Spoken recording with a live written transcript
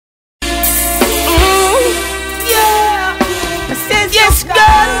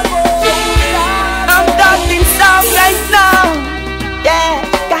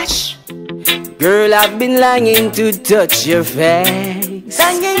I've been longing to touch your face.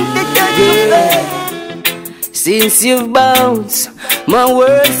 Longing to touch your face. Since you've bounced, my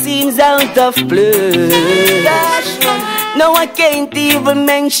world seems out of place. Now I can't even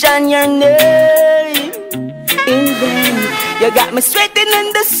mention your name in vain. You got me sweating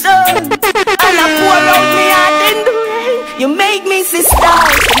in the sun, and I pour out me heart in the rain. You make me see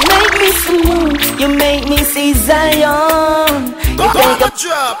stars, you make me see moon, you make me see Zion. You take a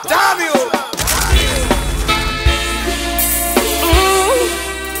drop, damn you.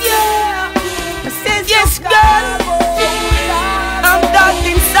 Yeah, I said yes, girl. I'm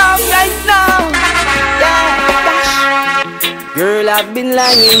talking song right now. Yeah, girl, I've been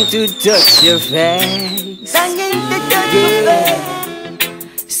longing to touch your face. Longing to touch your face.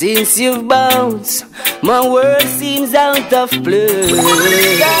 Since you've bounced, my world seems out of place.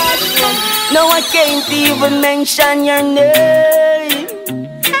 Now I can't even mention your name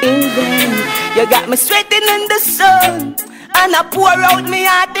in vain. You got me sweating in the sun, and I pour out me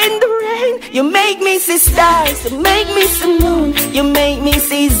heart in the rain. You make me see stars, you make me see moon, you make me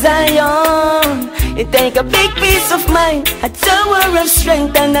see Zion. You take a big piece of mind, a tower of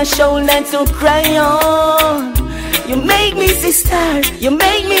strength, and a shoulder to cry on. You make me see stars, you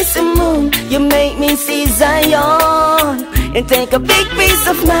make me see moon, you make me see Zion. You take a big piece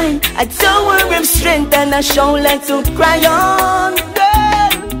of mind, a tower of strength, and a shoulder to cry on.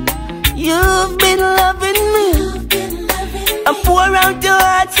 Girl, you've been loving me, and pour out your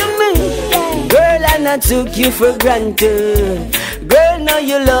heart to me. Girl, and I took you for granted. Girl, now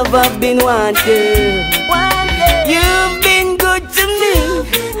your love I've been wanted. You've been good to me,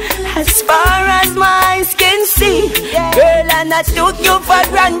 as far as my eyes can see. Girl, and I took you for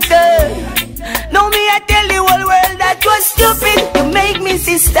granted. Now me I tell the whole world that was stupid. You make me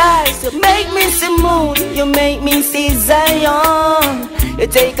see stars, you make me see moon, you make me see Zion. You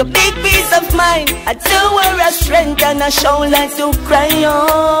take a big piece of mind, a tower of strength, and a shoulder to cry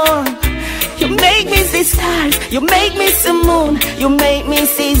on. You make me see stars, you make me see moon, you make me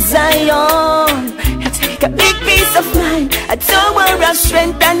see Zion. You take a big piece of mind, a tower of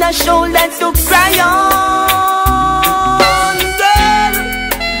strength, and a shoulder to cry on. Girl,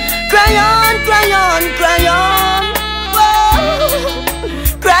 cry on, cry on, cry on. Whoa.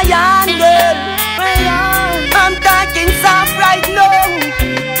 Cry on, girl, cry on. I'm talking soft right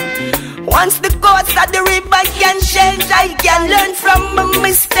now. Once the course of the river can change, I can learn from my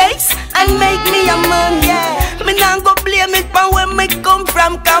mistakes and make me a man, yeah. Me not go blame it for where me come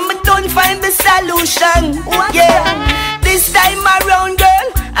from, cause me don't find the solution, yeah. This time around,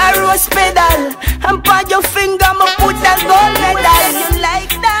 girl, I rose pedal, and by your finger me put a gold medal. You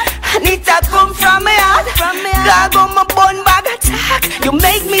like that? And it a come from me heart, Khago my bun bag attack. You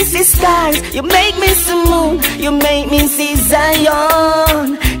make me see stars, you make me see moon, you make me see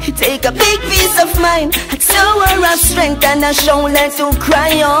Zion. You take a big piece of mind, a tower of strength, and a shoulder to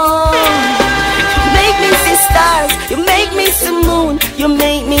cry on. You make me see stars, you make me see moon, you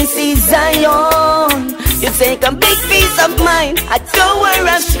make me see Zion. You take a big piece of mind, a tower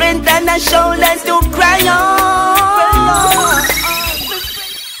of strength, and a shoulder to cry on.